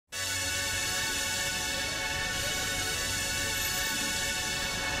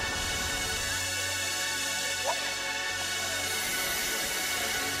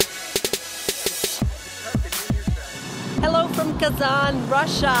Kazan,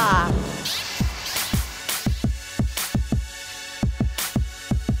 Russia.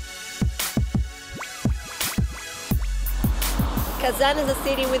 Kazan is a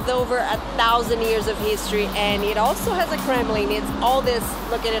city with over 1,000 years of history, and it also has a Kremlin. It's all this.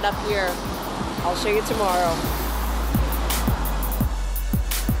 Look at it up here. I'll show you tomorrow.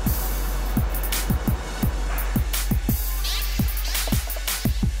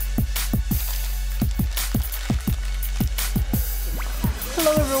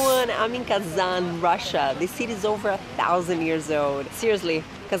 Hello everyone, I'm in Kazan, Russia. This city is over 1,000 years old. Seriously,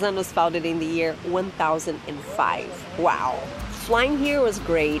 Kazan was founded in the year 1005. Wow. Flying here was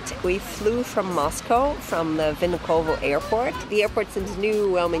great. We flew from Moscow, from the Vnukovo airport. The airport seems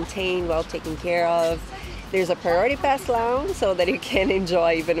new, well maintained, well taken care of. There's a priority pass lounge so that you can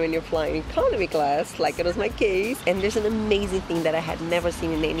enjoy even when you're flying economy class, like it was my case. And there's an amazing thing that I had never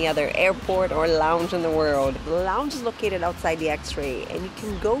seen in any other airport or lounge in the world. The lounge is located outside the X-ray, and you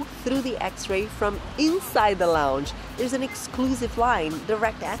can go through the X-ray from inside the lounge. There's an exclusive line,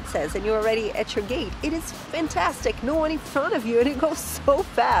 direct access, and you're already at your gate. It is fantastic. No one in front of you, and it goes so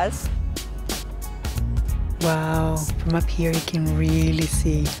fast. Wow, from up here you can really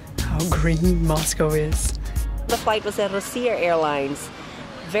see how green Moscow is. The flight was at Russia Airlines.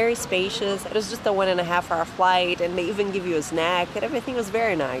 Very spacious. It was just a 1.5 hour flight, and they even give you a snack, and everything was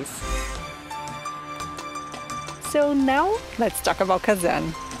very nice. So now let's talk about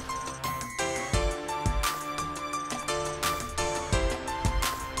Kazan.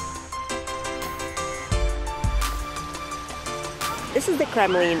 This is the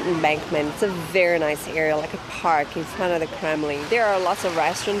Kremlin Embankment. It's a very nice area, like a park in front of the Kremlin. There are lots of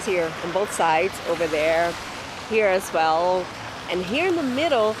restaurants here on both sides, over there, here as well. And here in the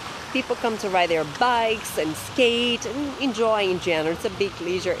middle, people come to ride their bikes and skate and enjoy in general. It's a big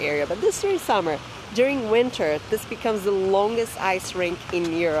leisure area, but this during summer. During winter, this becomes the longest ice rink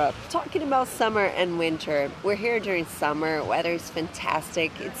in Europe. Talking about summer and winter, we're here during summer. Weather is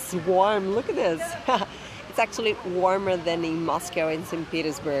fantastic. It's warm. Look at this. It's actually warmer than in Moscow and St.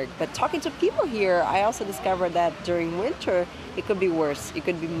 Petersburg. But talking to people here, I also discovered that during winter, it could be worse. It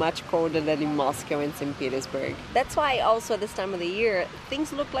could be much colder than in Moscow and St. Petersburg. That's why also at this time of the year,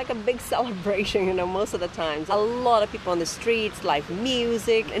 things look like a big celebration, most of the times. A lot of people on the streets, live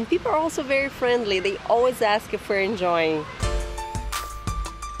music, and people are also very friendly. They always ask if we're enjoying.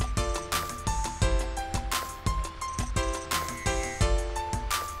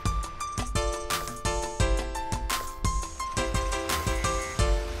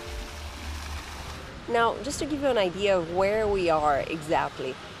 Now, just to give you an idea of where we are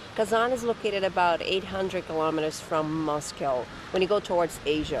exactly, Kazan is located about 800 kilometers from Moscow when you go towards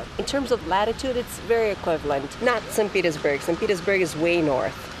Asia. In terms of latitude, it's very equivalent. Not St. Petersburg. St. Petersburg is way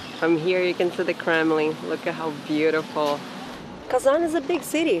north. From here you can see the Kremlin. Look at how beautiful. Kazan is a big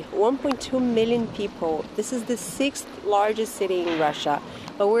city, 1.2 million people. This is the 6th largest city in Russia.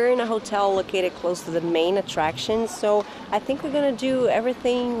 But we're in a hotel located close to the main attraction, so I think we're gonna do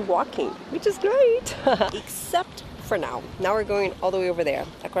everything walking, which is great. Except for now. Now we're going all the way over there,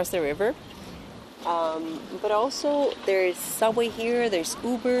 across the river. But also there's subway here, there's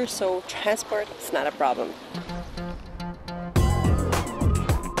Uber, so transport is not a problem.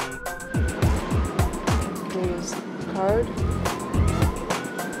 Can we use the card?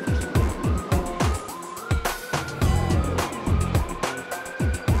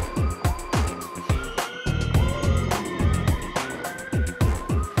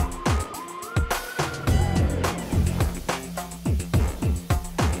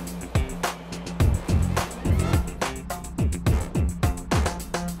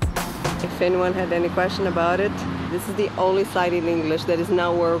 If anyone had any question about it, this is the only site in English that is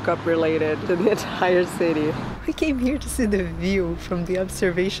now World Cup related to the entire city. We came here to see the view from the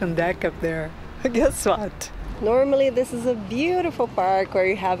observation deck up there. Guess what? Normally this is a beautiful park where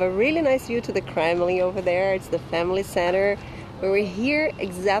you have a really nice view to the Kremlin over there. It's the family center, but we're here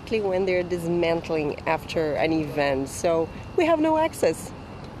exactly when they're dismantling after an event, so we have no access.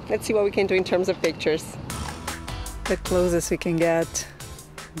 Let's see what we can do in terms of pictures. The closest we can get.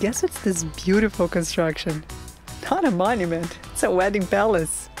 Guess what's this beautiful construction? Not a monument, it's a wedding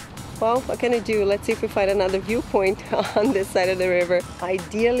palace. Well, what can I do? Let's see if we find another viewpoint on this side of the river.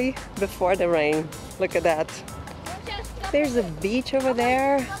 Ideally before the rain. Look at that. There's a beach over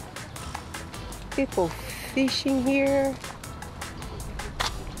there. People fishing here.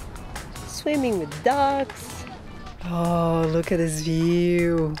 Swimming with ducks. Oh, look at this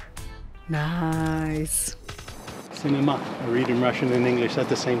view. Nice. Cinema. I read in Russian and English at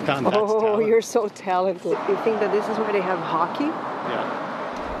the same time. That's talent. You're so talented. You think that this is where they have hockey?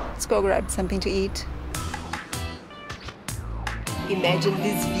 Yeah. Let's go grab something to eat. Imagine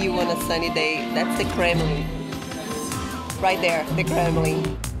this view on a sunny day. That's the Kremlin. Right there, the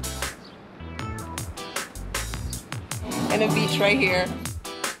Kremlin. And a beach right here.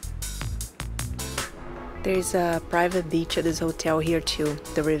 There's a private beach at this hotel here too,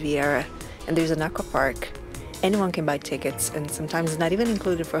 the Riviera. And there's an aqua park. Anyone can buy tickets, and sometimes it's not even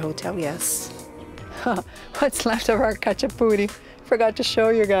included for hotel guests. What's left of our khachapuri? Forgot to show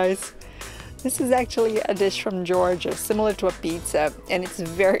you guys. This is actually a dish from Georgia, similar to a pizza, and it's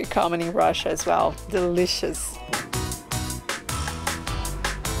very common in Russia as well. Delicious.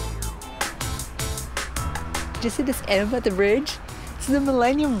 Did you see this M at the bridge? It's the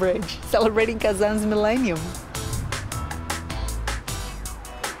Millennium Bridge, celebrating Kazan's millennium.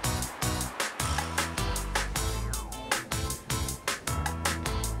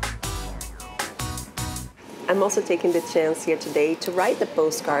 I'm also taking the chance here today to write the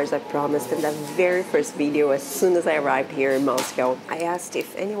postcards I promised in that very first video as soon as I arrived here in Moscow. I asked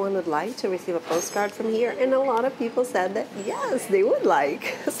if anyone would like to receive a postcard from here, and a lot of people said that yes, they would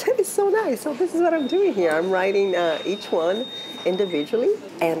like. That is so nice. So this is what I'm doing here. I'm writing each one individually,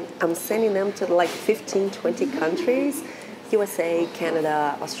 and I'm sending them to like 15, 20 countries. USA,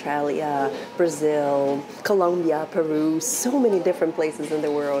 Canada, Australia, Brazil, Colombia, Peru, so many different places in the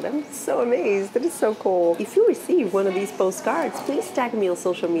world. I'm so amazed. It is so cool. If you receive one of these postcards, please tag me on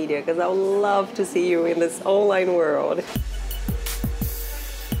social media because I would love to see you in this online world.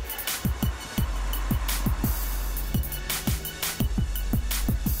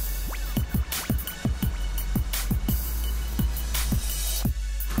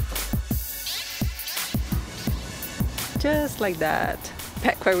 Just like that,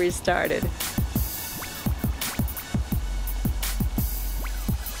 back where we started.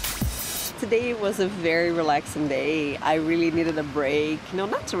 Today was a very relaxing day. I really needed a break.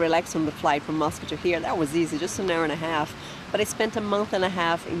 Not to relax on the flight from Moscow to here. That was easy, just an hour and a half. But I spent a month and a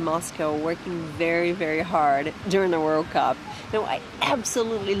half in Moscow working very, very hard during the World Cup. I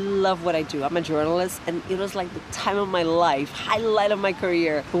absolutely love what I do. I'm a journalist, and it was like the time of my life, highlight of my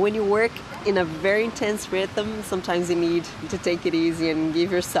career. But when you work in a very intense rhythm, sometimes you need to take it easy and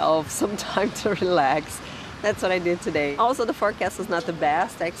give yourself some time to relax. That's what I did today. Also, the forecast was not the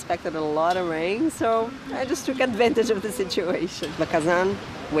best. I expected a lot of rain, so I just took advantage of the situation. But Kazan,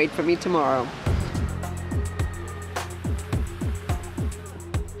 wait for me tomorrow.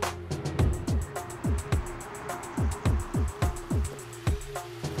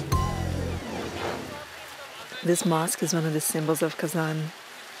 This mosque is one of the symbols of Kazan.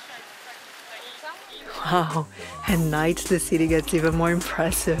 Wow, at night the city gets even more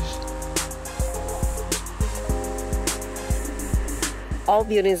impressive. All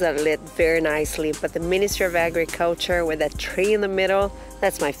buildings are lit very nicely, but the Ministry of Agriculture with that tree in the middle,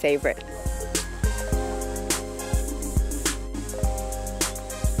 that's my favorite.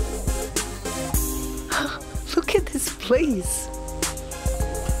 Look at this place.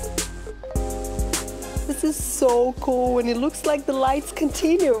 This is so cool, and it looks like the lights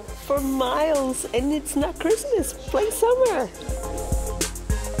continue for miles, and it's not Christmas, plain summer.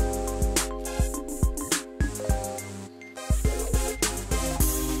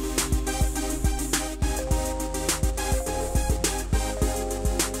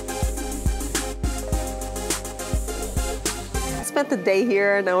 Spent the day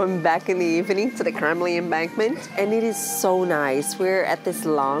here, now I'm back in the evening to the Kremlin Embankment, and it is so nice. We're at this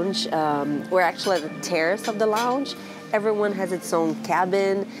lounge. We're actually at the terrace of the lounge. Everyone has its own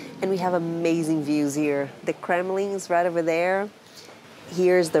cabin, and we have amazing views here. The Kremlin is right over there.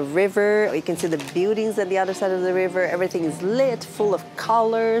 Here's the river. You can see the buildings at the other side of the river. Everything is lit, full of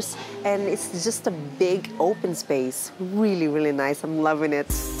colors, and it's just a big open space. Really, really nice. I'm loving it.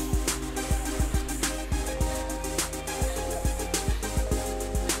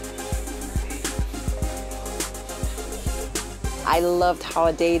 I loved how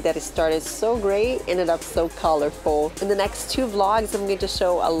a day that started so great ended up so colorful. In the next 2 vlogs, I'm going to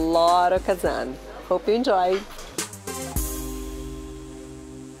show a lot of Kazan. Hope you enjoy.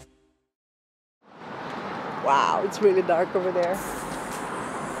 Wow, it's really dark over there.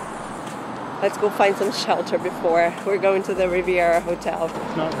 Let's go find some shelter before we're going to the Riviera Hotel.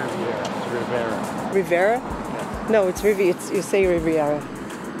 It's not Riviera, it's Rivera. Rivera? Yes. No, it's Riviera. You say Riviera.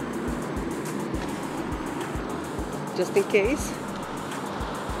 Just in case.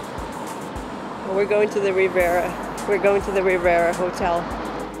 We're going to the Riviera. We're going to the Riviera Hotel.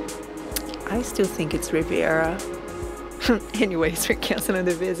 I still think it's Riviera. Anyways, we're canceling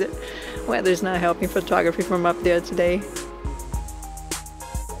the visit. Weather's not helping photography from up there today.